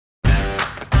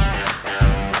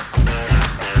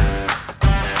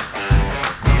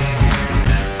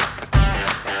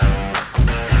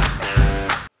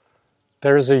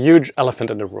There is a huge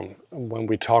elephant in the room when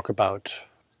we talk about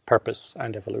purpose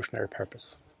and evolutionary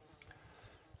purpose.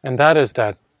 And that is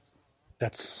that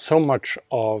so much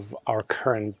of our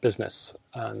current business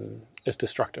is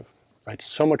destructive, right?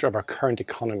 So much of our current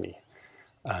economy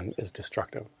is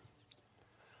destructive.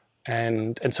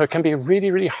 And so it can be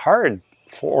really, really hard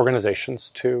for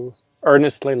organizations to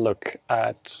earnestly look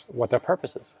at what their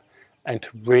purpose is and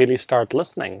to really start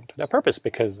listening to their purpose,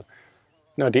 because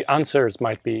the answers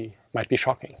might be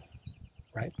shocking,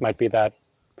 right? Might be that,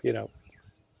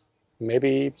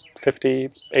 maybe 50,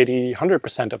 80,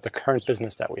 100% of the current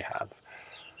business that we have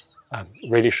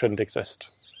really shouldn't exist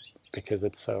because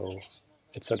it's so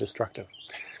destructive.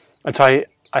 And so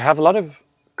I have a lot of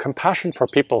compassion for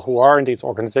people who are in these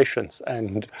organizations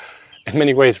and in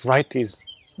many ways write these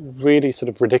really sort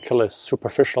of ridiculous,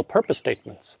 superficial purpose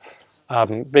statements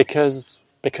because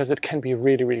it can be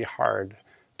really, really hard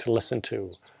to listen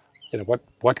to,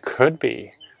 what could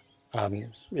be,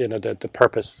 the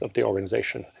purpose of the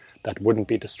organization that wouldn't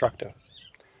be destructive,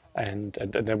 and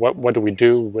then what do we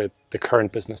do with the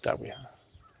current business that we have?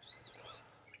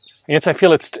 And yet I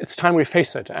feel it's time we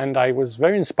face it. And I was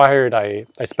very inspired. I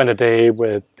spent a day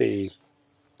with the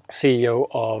CEO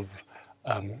of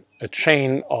a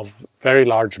chain of very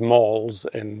large malls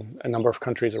in a number of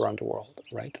countries around the world,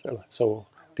 right? So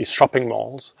these shopping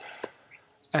malls,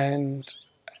 and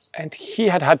he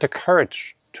had the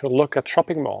courage to look at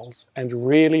shopping malls and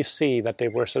really see that they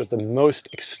were sort of the most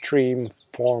extreme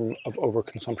form of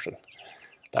overconsumption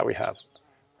that we have,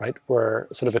 right? We're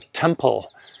sort of a temple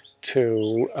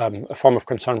to a form of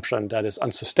consumption that is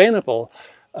unsustainable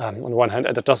on the one hand,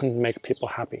 and that doesn't make people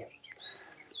happy.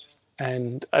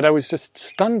 And I was just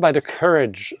stunned by the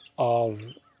courage of,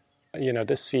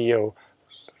 this CEO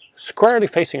squarely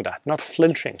facing that, not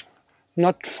flinching,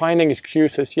 not finding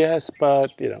excuses. Yes,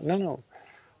 but no.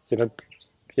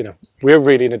 We're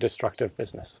really in a destructive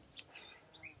business.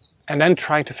 And then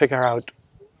trying to figure out,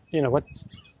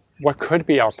 what could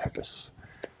be our purpose,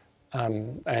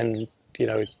 and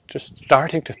just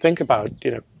starting to think about,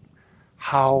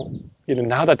 how,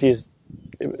 now that these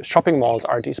shopping malls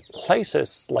are these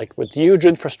places like with huge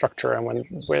infrastructure and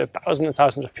where thousands and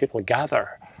thousands of people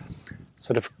gather,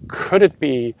 sort of, could it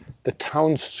be the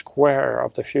town square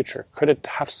of the future? Could it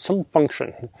have some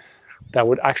function that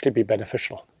would actually be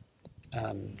beneficial?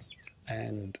 I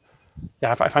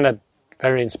find that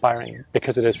very inspiring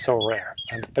because it is so rare.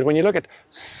 But when you look at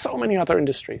so many other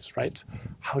industries, right,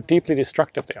 how deeply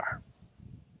destructive they are,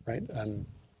 right?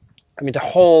 The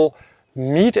whole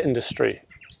meat industry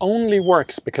only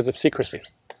works because of secrecy.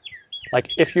 Like,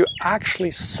 if you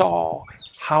actually saw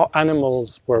how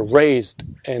animals were raised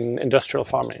in industrial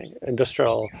farming,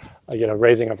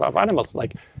 raising of animals,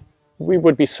 like, we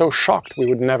would be so shocked we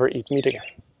would never eat meat again,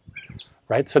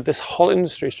 right? So this whole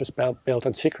industry is just built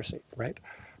on secrecy, right?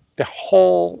 The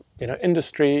whole,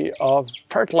 industry of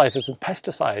fertilizers and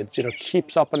pesticides,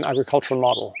 keeps up an agricultural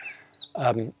model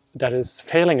that is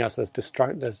failing us as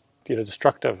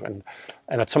destructive, and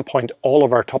at some point all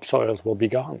of our topsoils will be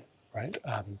gone, right?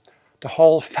 The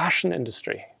whole fashion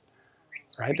industry,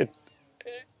 right?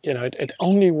 It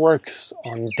only works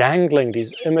on dangling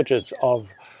these images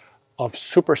of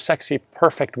super sexy,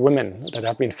 perfect women that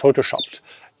have been photoshopped,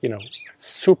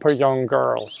 super young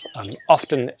girls,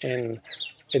 often in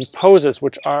poses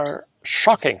which are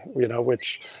shocking,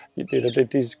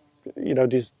 these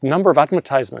number of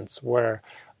advertisements where,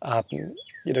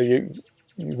 you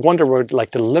wonder where, like,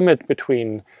 the limit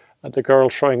between the girl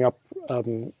showing up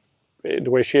the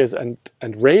way she is and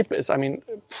rape is.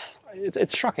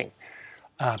 It's shocking.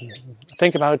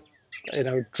 Think about,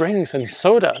 drinks and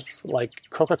sodas like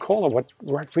Coca-Cola.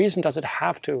 What reason does it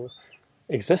have to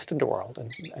exist in the world?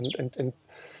 And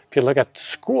if you look at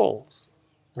schools,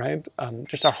 right,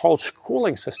 just our whole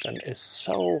schooling system is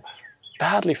so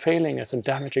badly failing us and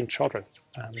damaging children.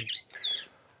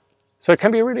 So it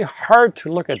can be really hard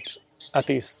to look at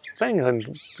these things and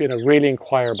really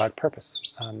inquire about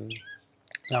purpose.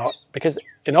 Now, because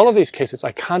in all of these cases,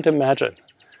 I can't imagine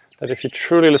that if you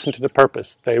truly listen to the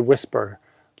purpose, they whisper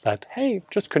that, hey,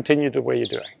 just continue the way you're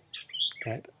doing,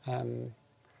 right?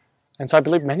 And so I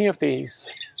believe many of these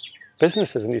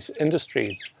businesses and these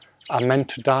industries are meant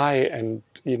to die and,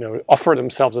 offer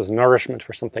themselves as nourishment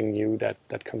for something new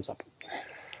that comes up.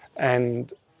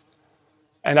 And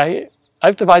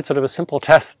I've devised sort of a simple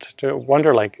test to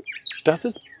wonder, like, does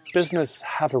this business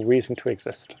have a reason to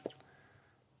exist,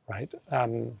 right?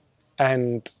 And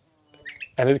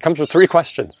it comes with three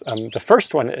questions. The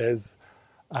first one is,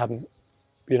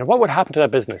 what would happen to that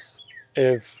business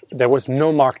if there was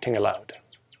no marketing allowed,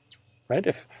 right?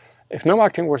 If no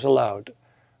marketing was allowed,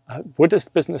 would this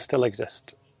business still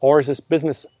exist? Or is this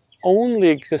business only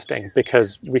existing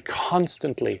because we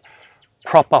constantly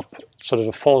prop up sort of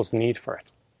a false need for it,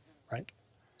 right?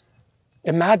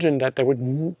 Imagine that there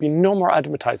would be no more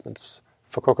advertisements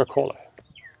for Coca-Cola.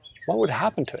 What would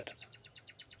happen to it,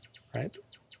 right?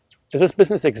 Is this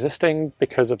business existing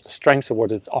because of the strengths of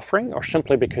what it's offering, or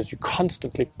simply because you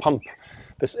constantly pump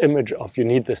this image of you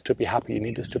need this to be happy, you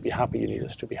need this to be happy, you need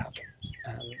this to be happy?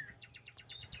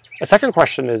 A second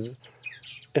question is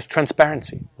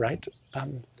transparency, right?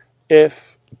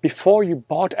 If before you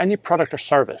bought any product or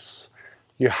service,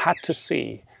 you had to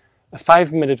see a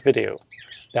 5-minute video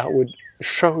that would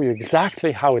show you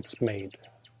exactly how it's made,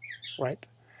 right?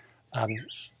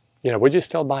 Would you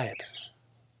still buy it,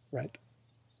 right?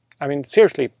 I mean,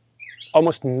 seriously,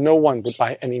 almost no one would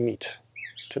buy any meat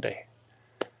today.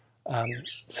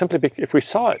 Simply if we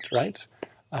saw it, right?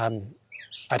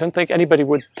 I don't think anybody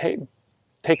would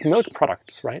take milk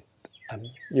products, right?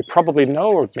 You probably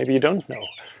know, or maybe you don't know,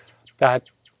 that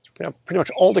pretty much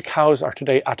all the cows are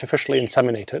today artificially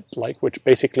inseminated, which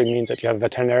basically means that you have a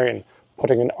veterinarian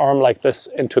putting an arm like this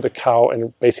into the cow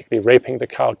and basically raping the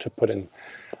cow to put in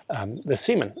the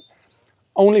semen.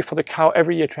 Only for the cow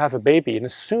every year to have a baby, and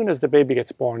as soon as the baby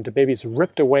gets born, the baby is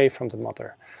ripped away from the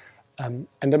mother. And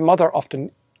the mother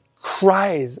often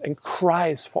cries and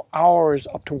cries for hours,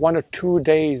 up to 1 or 2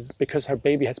 days, because her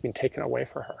baby has been taken away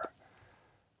from her,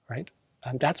 right?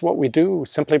 And that's what we do,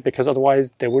 simply because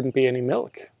otherwise there wouldn't be any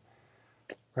milk,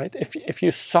 right? If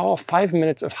you saw 5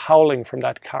 minutes of howling from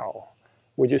that cow,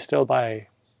 would you still buy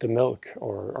the milk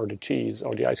or the cheese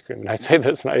or the ice cream? And I say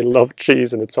this, and I love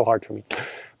cheese, and it's so hard for me.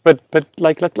 But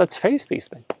let's face these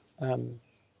things.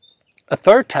 A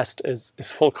third test is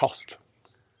full cost,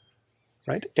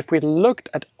 right? If we looked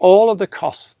at all of the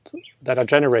costs that are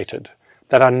generated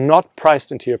that are not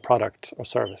priced into your product or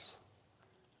service,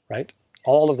 right?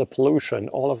 All of the pollution,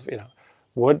 all of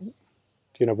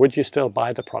would you still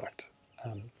buy the product?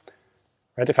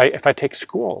 Right? If I take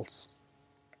schools,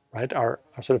 right, our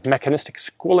sort of mechanistic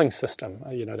schooling system,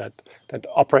 that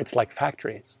operates like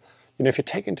factories. If you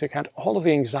take into account all of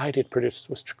the anxiety it produces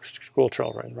with school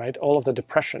children, right, all of the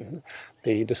depression,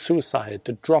 the suicide,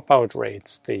 the dropout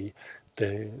rates, the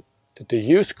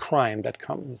youth crime that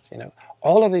comes,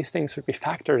 all of these things should be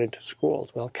factored into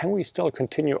schools. Well, can we still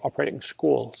continue operating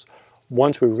schools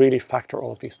once we really factor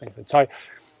all of these things in? So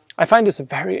I find this a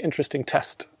very interesting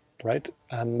test, right,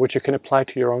 which you can apply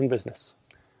to your own business,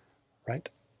 right?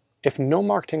 If no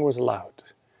marketing was allowed,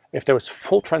 if there was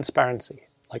full transparency,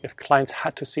 like if clients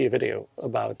had to see a video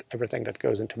about everything that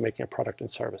goes into making a product and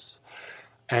service,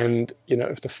 and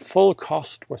if the full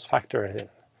cost was factored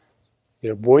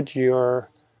in, would your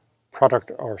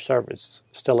product or service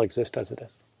still exist as it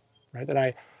is, right? And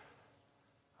I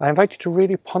invite you to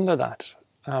really ponder that,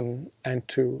 and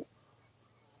to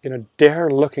dare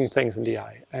looking things in the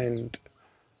eye.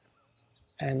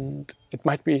 And it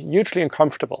might be hugely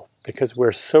uncomfortable because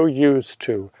we're so used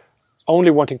to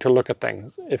only wanting to look at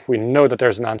things if we know that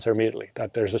there's an answer immediately,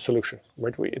 that there's a solution.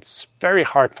 It's very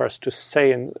hard for us to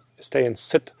stay and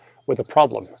sit with a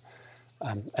problem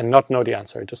and not know the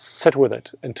answer. Just sit with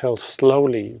it until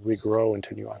slowly we grow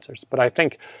into new answers. But I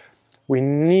think we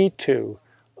need to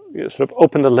sort of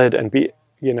open the lid and be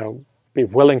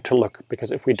willing to look,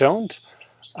 because if we don't,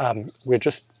 we're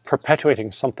just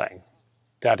perpetuating something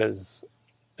that is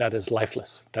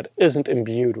lifeless, that isn't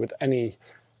imbued with any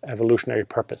evolutionary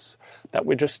purpose, that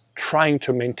we're just trying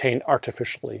to maintain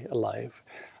artificially alive,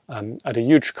 at a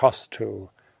huge cost to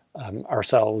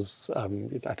ourselves,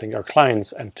 I think our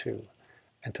clients, and to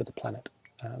the planet.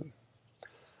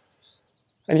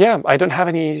 And yeah, I don't have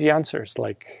any easy answers.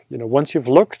 Once you've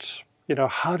looked,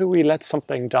 how do we let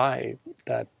something die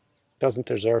that doesn't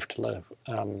deserve to live?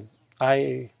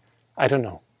 I don't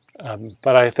know.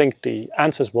 But I think the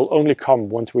answers will only come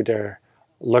once we dare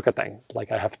look at things.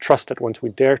 I have trusted once we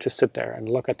dare to sit there and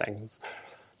look at things,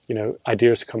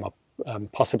 ideas come up,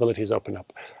 possibilities open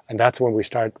up. And that's when we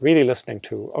start really listening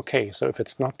to, okay, so if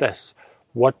it's not this,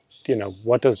 what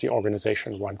does the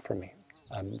organization want from me?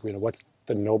 What's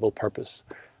the noble purpose,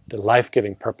 the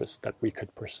life-giving purpose that we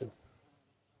could pursue?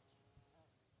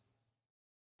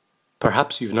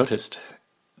 Perhaps you've noticed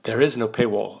there is no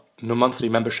paywall, no monthly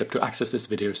membership to access this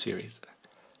video series.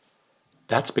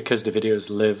 That's because the videos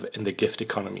live in the gift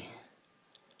economy.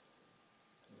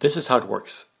 This is how it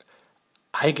works.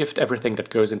 I gift everything that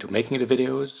goes into making the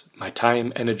videos, my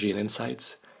time, energy, and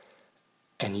insights,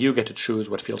 and you get to choose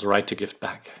what feels right to gift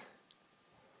back.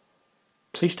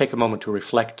 Please take a moment to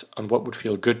reflect on what would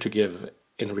feel good to give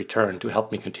in return to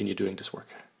help me continue doing this work.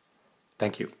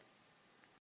 Thank you.